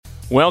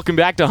Welcome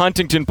back to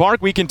Huntington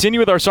Park. We continue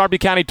with our Sarpy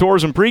County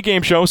Tourism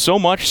pregame show. So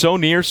much, so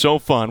near, so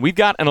fun. We've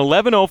got an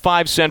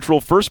 11:05 Central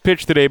first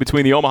pitch today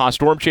between the Omaha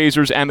Storm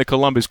Chasers and the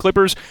Columbus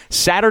Clippers.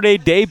 Saturday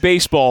day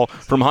baseball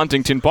from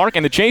Huntington Park,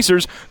 and the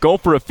Chasers go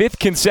for a fifth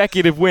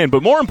consecutive win.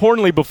 But more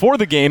importantly, before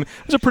the game,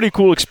 it was a pretty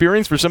cool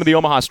experience for some of the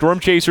Omaha Storm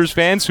Chasers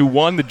fans who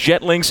won the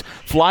Jetlings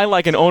Fly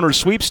Like an Owner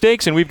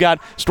sweepstakes. And we've got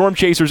Storm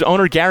Chasers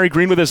owner Gary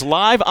Green with us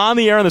live on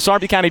the air on the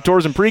Sarpy County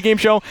Tourism pregame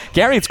show.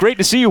 Gary, it's great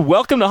to see you.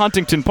 Welcome to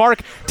Huntington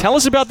Park. Tell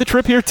us about the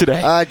trip here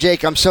today.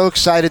 Jake, I'm so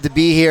excited to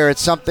be here.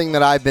 It's something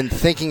that I've been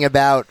thinking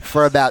about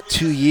for about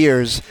 2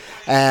 years,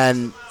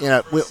 and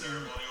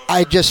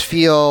I just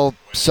feel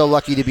so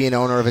lucky to be an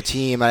owner of a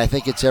team, and I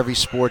think it's every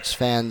sports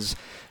fan's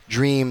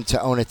dream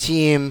to own a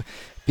team,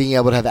 being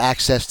able to have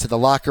access to the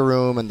locker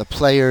room and the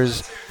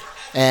players,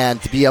 and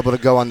to be able to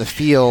go on the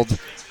field.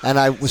 And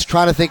I was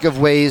trying to think of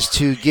ways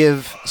to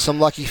give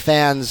some lucky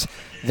fans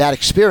that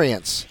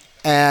experience.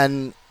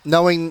 And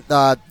knowing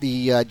the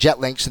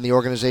Jetlinks and the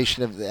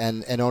organization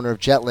and owner of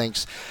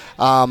Jetlinks,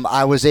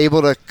 I was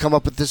able to come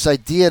up with this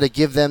idea to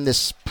give them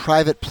this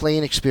private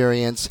plane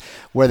experience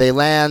where they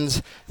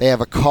land, they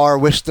have a car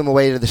whisk them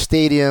away to the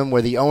stadium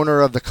where the owner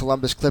of the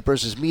Columbus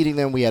Clippers is meeting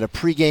them. We had a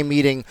pregame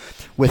meeting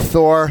with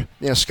Thor,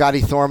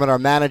 Scotty Thorman, our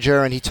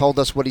manager, and he told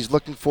us what he's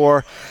looking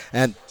for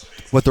and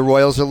what the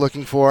Royals are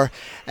looking for.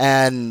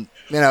 And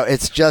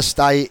it's just,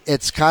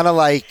 it's kind of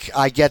like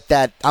I get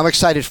that. I'm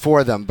excited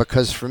for them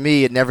because for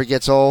me, it never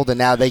gets old, and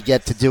now they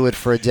get to do it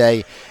for a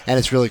day, and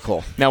it's really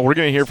cool. Now, we're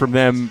going to hear from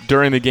them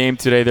during the game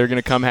today. They're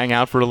going to come hang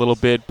out for a little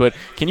bit, but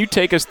can you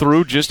take us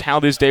through just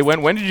how this day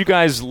went? When did you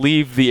guys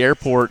leave the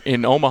airport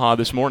in Omaha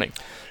this morning?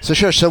 So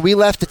sure. So we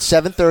left at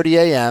 7:30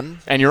 a.m.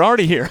 And you're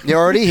already here. You're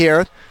already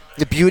here.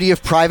 The beauty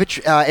of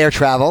private air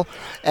travel.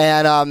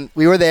 And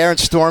we were there, and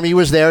Stormy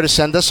was there to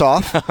send us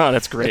off.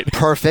 That's great.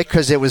 Perfect,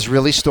 because it was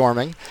really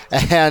storming.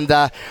 And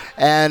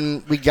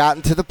we got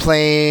into the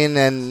plane,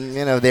 and,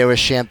 there was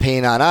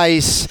champagne on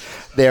ice.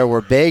 There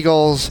were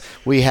bagels.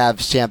 We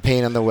have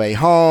champagne on the way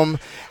home.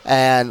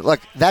 And, look,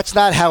 that's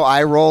not how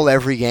I roll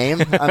every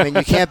game. I mean,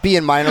 you can't be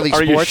in minor league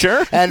sports you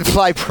sure? And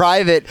fly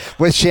private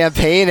with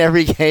champagne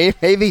every game.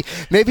 Maybe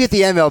at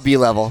the MLB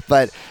level.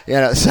 But,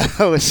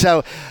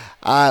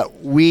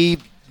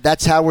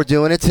 that's how we're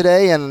doing it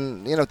today.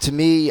 And, to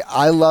me,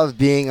 I love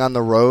being on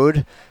the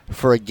road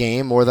for a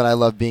game more than I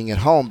love being at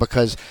home,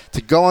 because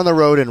to go on the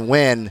road and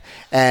win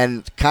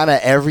and kind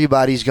of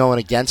everybody's going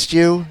against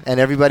you and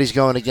everybody's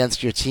going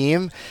against your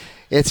team,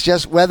 it's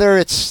just whether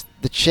it's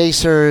the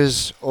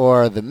Chasers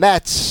or the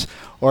Mets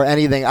or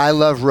anything, I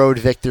love road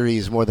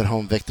victories more than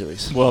home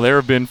victories. Well, there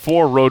have been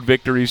 4 road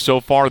victories so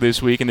far this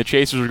week, and the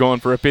Chasers are going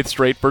for a 5th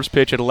straight. First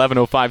pitch at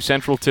 11:05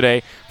 Central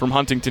today from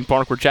Huntington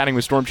Park. We're chatting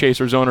with Storm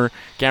Chasers owner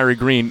Gary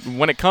Green.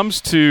 When it comes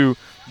to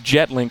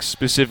Jetlinks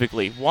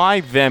specifically, why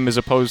them as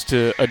opposed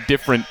to a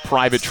different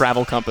private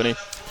travel company?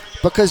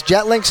 Because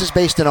Jetlinks is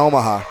based in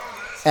Omaha,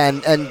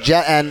 and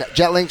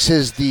Jetlinks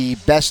is the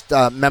best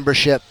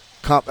membership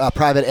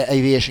private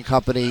aviation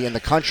company in the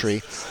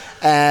country.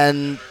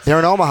 And they're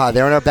in Omaha.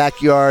 They're in our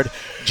backyard.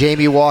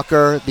 Jamie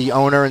Walker, the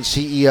owner and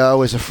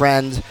CEO, is a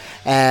friend.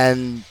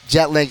 And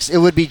Jetlinks, it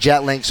would be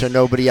Jetlinks or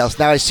nobody else.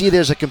 Now, I see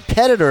there's a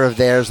competitor of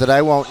theirs that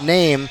I won't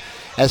name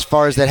as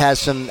far as that has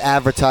some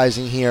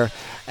advertising here.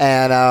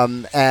 And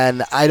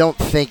I don't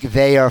think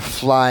they are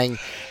flying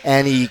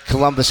any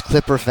Columbus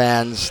Clipper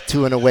fans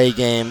to an away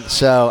game.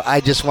 So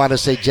I just want to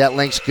say,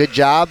 Jetlinks, good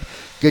job.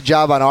 Good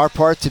job on our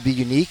part to be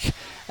unique.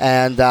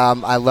 And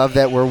I love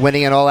that we're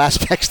winning in all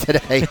aspects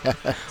today.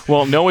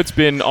 Well, no, it's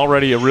been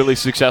already a really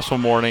successful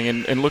morning,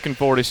 and looking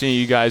forward to seeing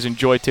you guys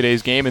enjoy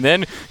today's game. And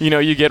then,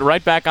 you get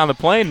right back on the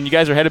plane, and you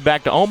guys are headed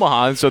back to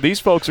Omaha. And so these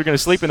folks are going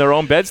to sleep in their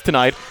own beds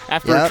tonight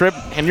after a trip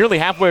and nearly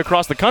halfway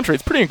across the country.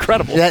 It's pretty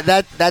incredible.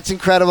 That's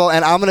incredible.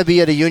 And I'm going to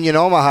be at a Union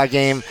Omaha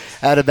game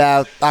at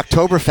about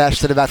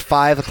Oktoberfest at about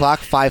 5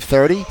 o'clock,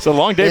 5:30. It's a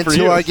long day for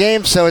you. Into our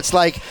game, so it's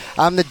like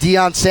I'm the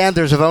Deion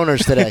Sanders of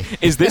owners today.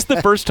 Is this the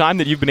first time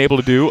that you've been able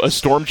to do a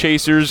Storm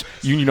Chasers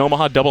Union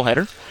Omaha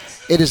doubleheader?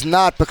 It is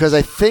not, because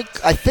I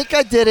think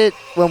I did it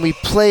when we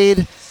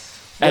played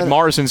at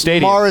Morrison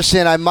Stadium.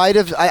 Morrison, I might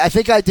have. I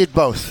think I did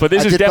both. But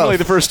this is definitely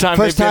the first time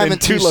they've been in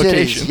 2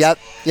 locations. Yep.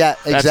 Yeah.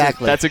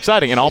 Exactly. That's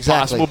exciting, and all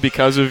possible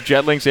because of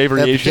Jetlinks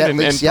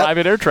Aviation and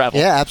private air travel.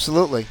 Yeah,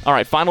 absolutely. All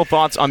right. Final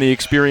thoughts on the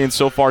experience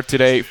so far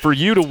today for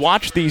you to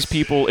watch these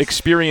people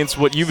experience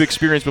what you've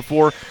experienced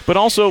before, but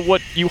also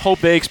what you hope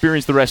they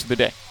experience the rest of the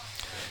day.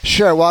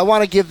 Sure. Well, I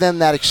want to give them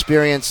that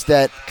experience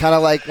that kind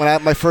of like when I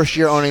had my first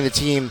year owning the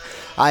team,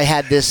 I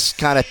had this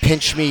kind of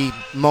pinch me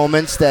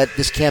moments that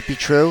this can't be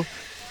true,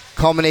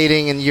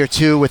 culminating in year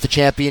 2 with the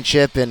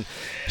championship and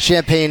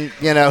champagne,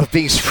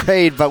 being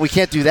sprayed, but we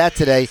can't do that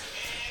today.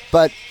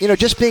 But,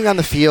 just being on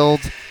the field,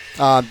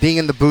 being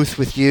in the booth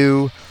with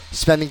you,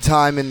 spending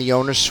time in the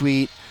owner's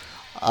suite,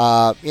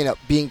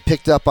 being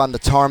picked up on the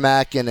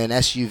tarmac in an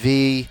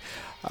SUV,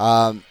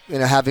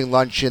 having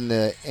lunch in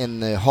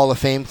the Hall of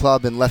Fame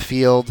club in left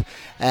field,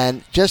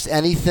 and just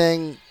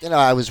anything.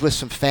 I was with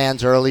some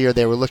fans earlier.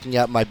 They were looking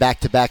at my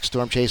back-to-back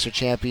Storm Chaser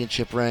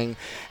championship ring,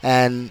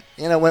 and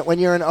when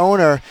you're an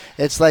owner,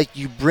 it's like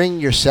you bring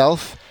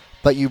yourself,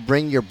 but you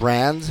bring your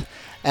brand.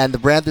 And the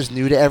brand is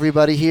new to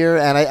everybody here,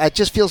 and it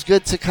just feels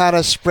good to kind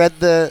of spread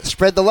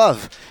the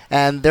love,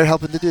 and they're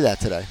helping to do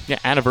that today. Yeah,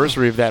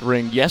 anniversary of that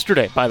ring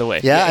yesterday, by the way.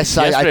 Yeah, I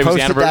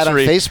posted that on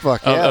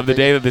Facebook. Of the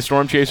day that the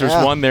Storm Chasers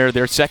won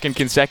their second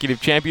consecutive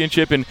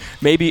championship, and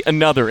maybe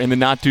another in the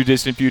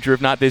not-too-distant future,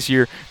 if not this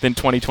year, then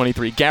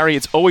 2023. Gary,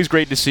 it's always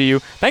great to see you.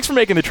 Thanks for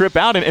making the trip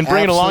out and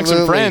bringing along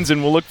some friends,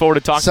 and we'll look forward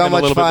to talking to them a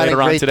little bit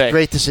later on today.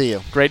 Great to see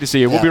you. Great to see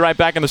you. Yeah. We'll be right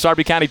back on the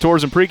Sarpy County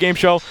Tourism pregame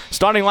show.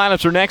 Starting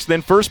lineups are next,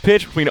 then first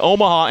pitch between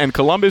Omaha and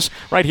Columbus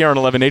right here on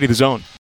 1180 The Zone.